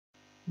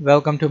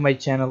Welcome to my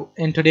channel.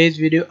 In today's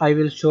video I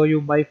will show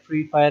you my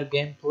Free Fire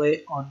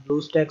gameplay on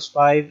Bluestacks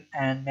 5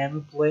 and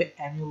Memu Play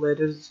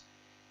Emulators.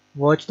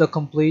 Watch the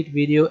complete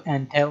video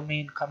and tell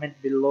me in comment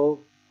below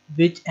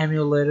which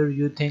emulator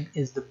you think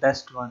is the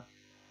best one.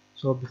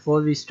 So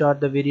before we start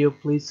the video,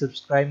 please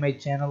subscribe my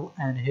channel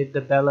and hit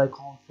the bell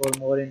icon for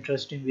more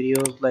interesting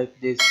videos like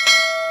this.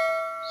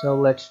 So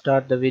let's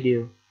start the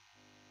video.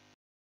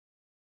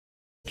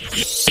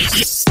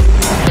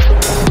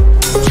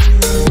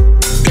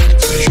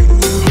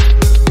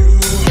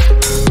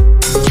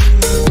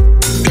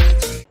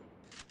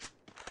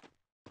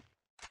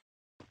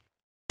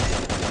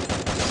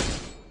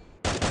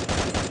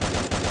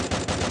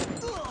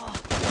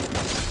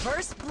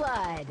 First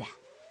blood.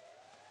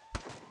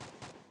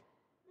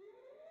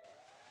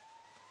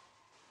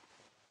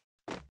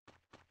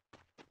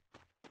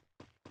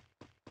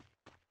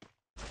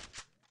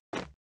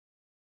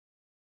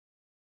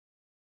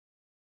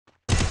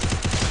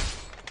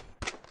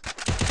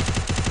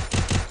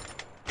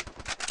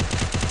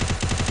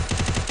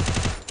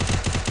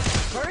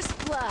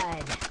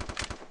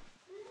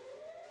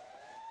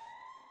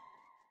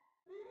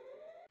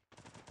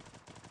 First blood.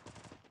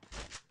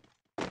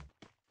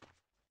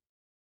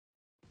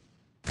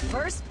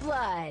 First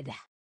blood.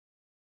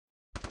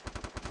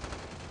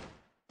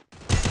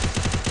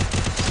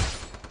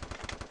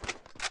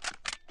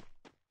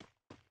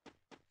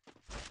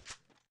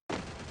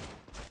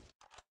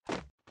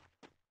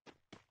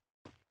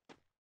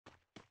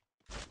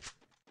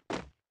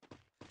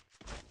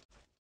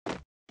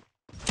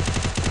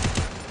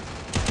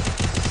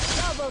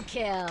 Double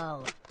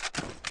kill.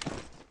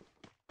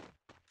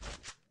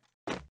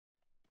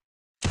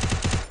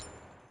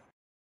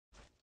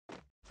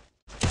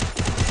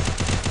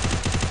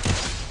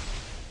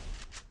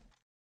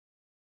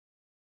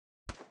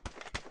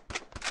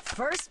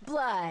 First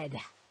blood.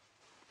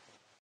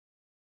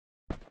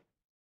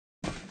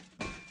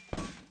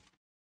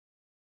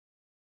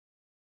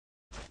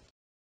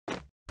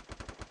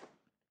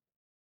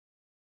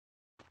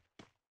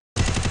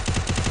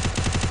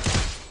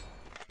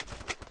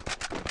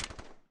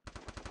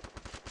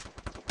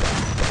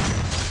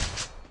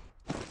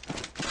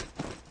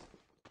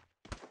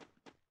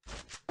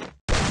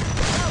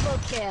 Double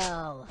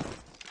kill.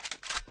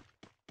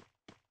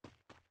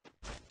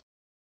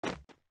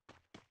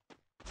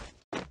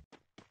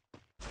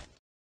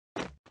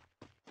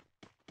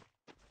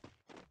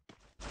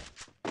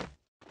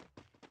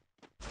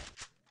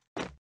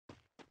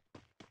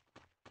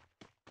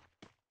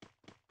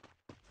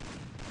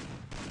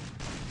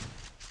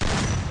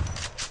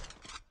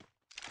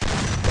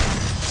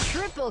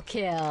 Triple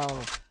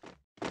kill.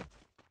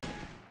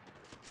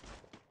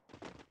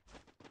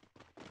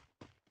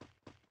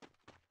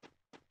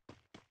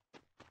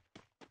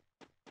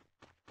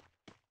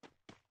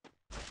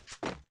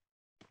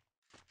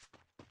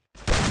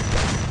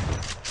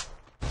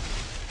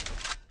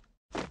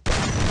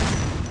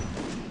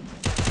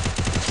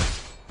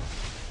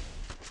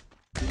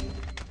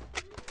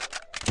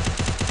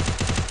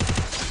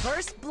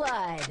 First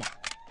blood.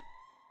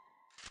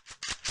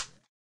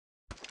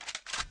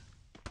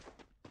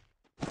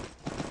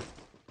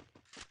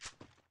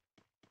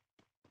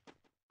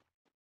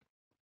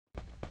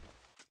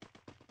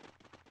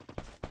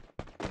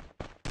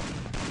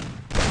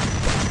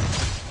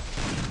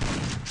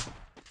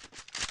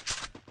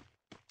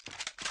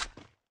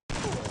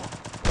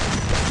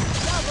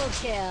 Double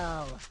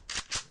kill.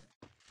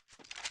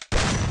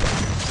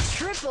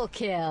 Triple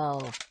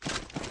kill.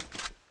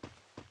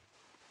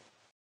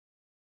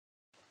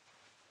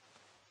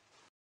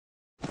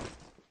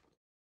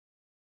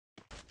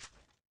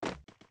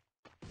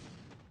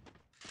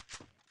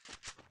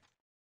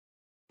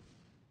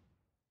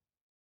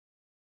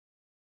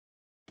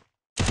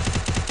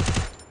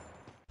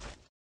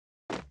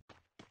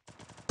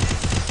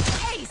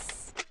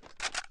 Ace.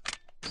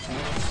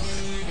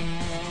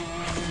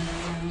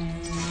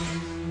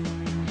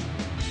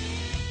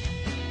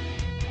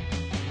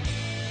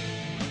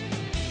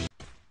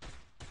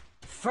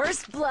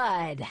 First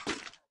blood.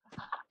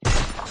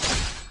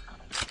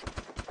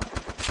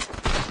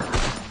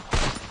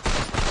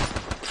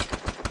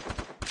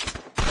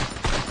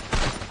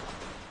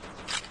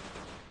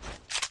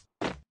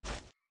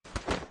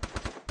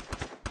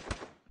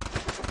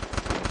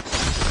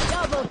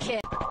 Double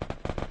kill.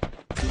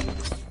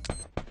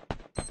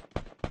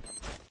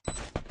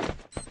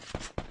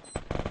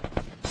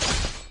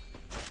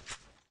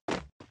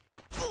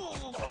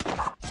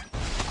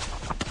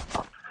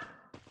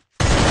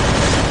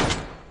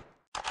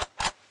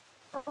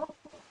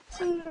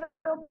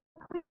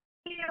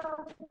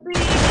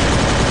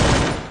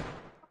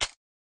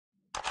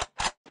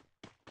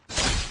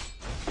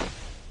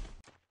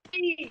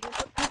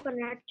 पर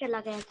net चला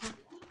गया था।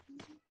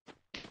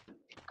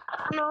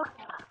 Hello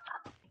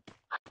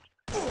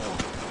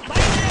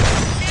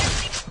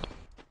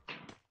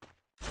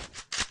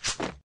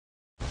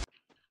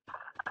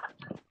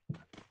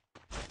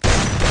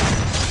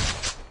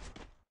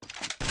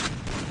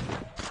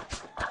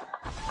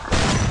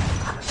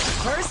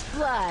First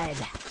blood.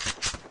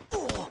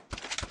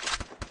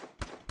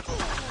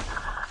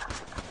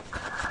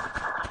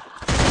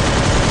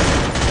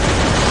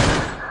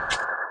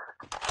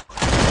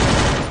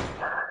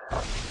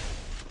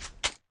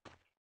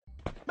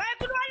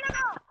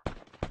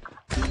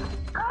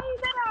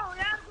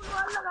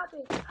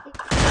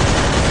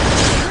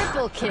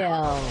 Triple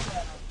kill.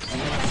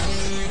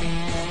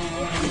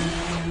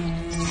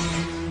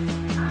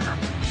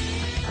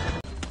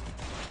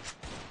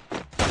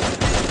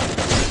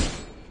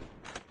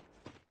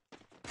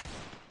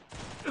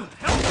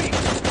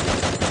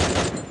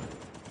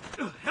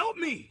 Help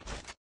me!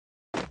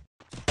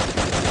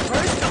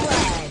 First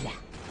blood.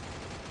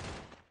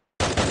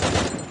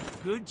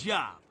 Good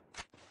job.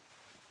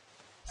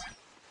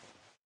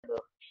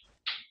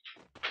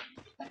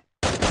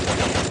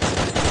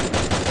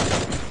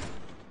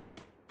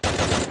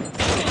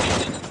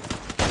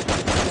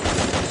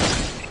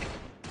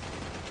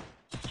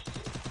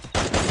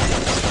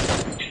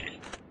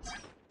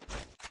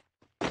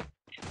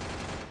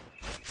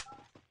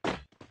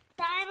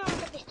 Time on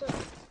the pistol.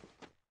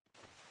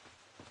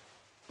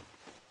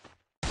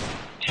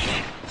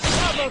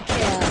 Double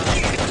kill.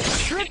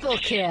 Triple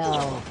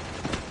kill.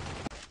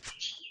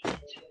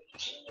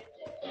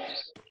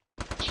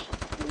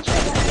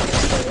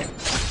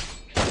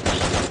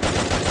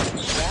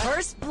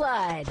 First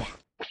blood.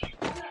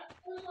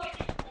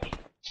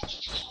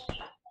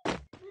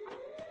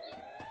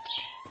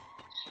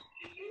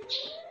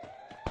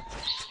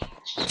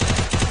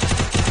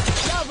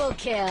 Double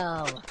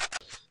kill.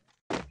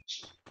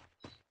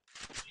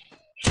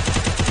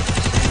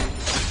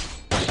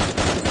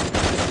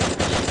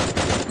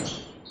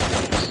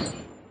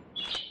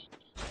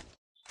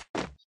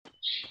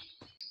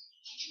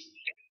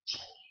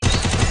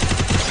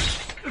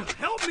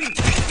 Help me!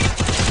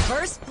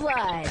 First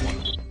blood.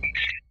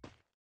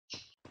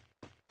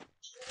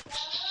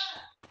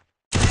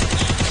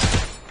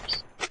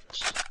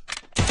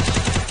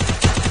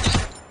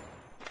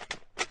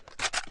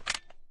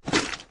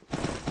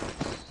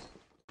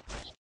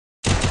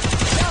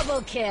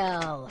 Double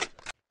kill.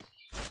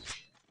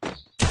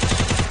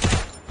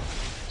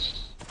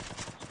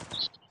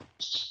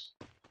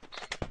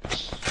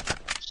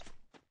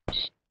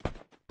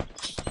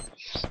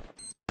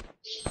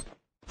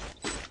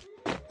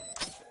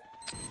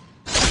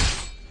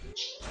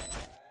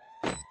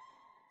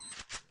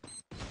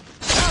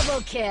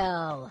 Double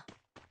kill.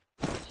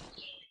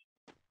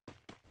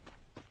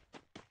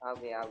 आ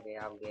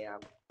गए।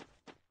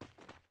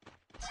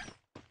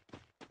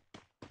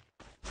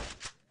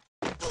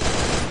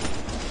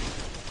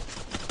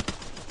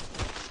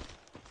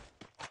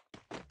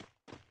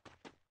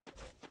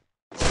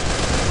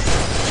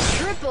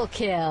 Triple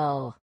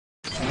kill.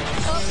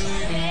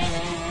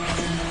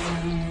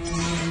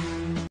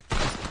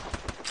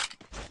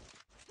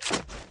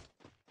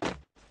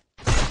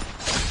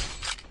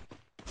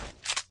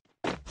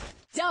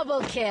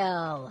 Double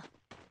kill.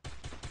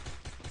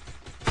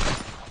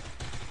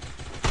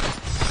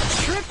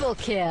 Triple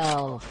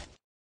kill.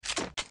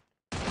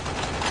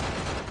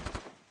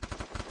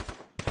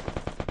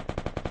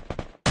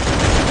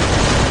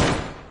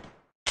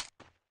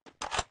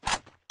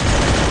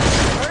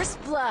 First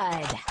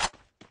blood.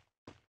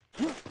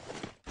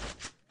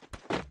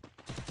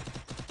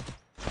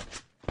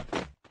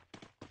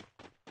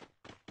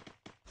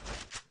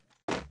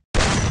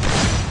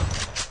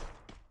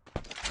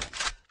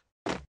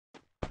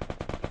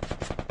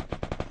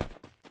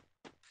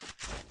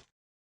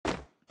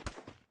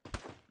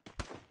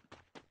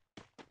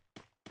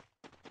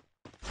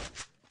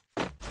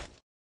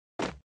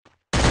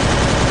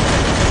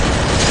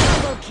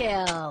 Double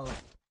kill.